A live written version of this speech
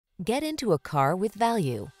Get into a car with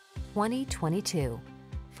value. 2022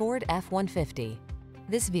 Ford F-150.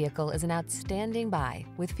 This vehicle is an outstanding buy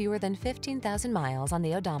with fewer than 15,000 miles on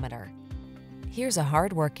the odometer. Here's a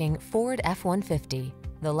hard-working Ford F-150,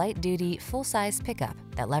 the light-duty, full-size pickup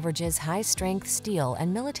that leverages high-strength steel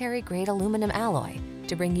and military-grade aluminum alloy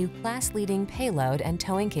to bring you class-leading payload and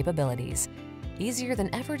towing capabilities. Easier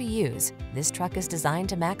than ever to use, this truck is designed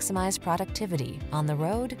to maximize productivity on the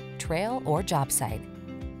road, trail, or job site.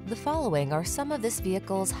 The following are some of this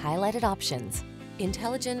vehicle's highlighted options: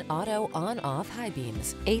 intelligent auto on-off high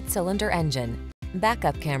beams, 8-cylinder engine,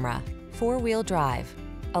 backup camera, 4-wheel drive,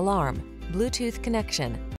 alarm, Bluetooth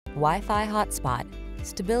connection, Wi-Fi hotspot,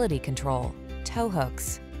 stability control, tow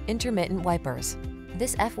hooks, intermittent wipers.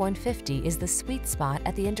 This F-150 is the sweet spot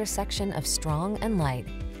at the intersection of strong and light.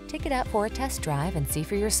 Take it out for a test drive and see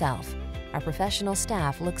for yourself. Our professional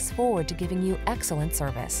staff looks forward to giving you excellent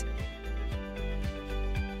service.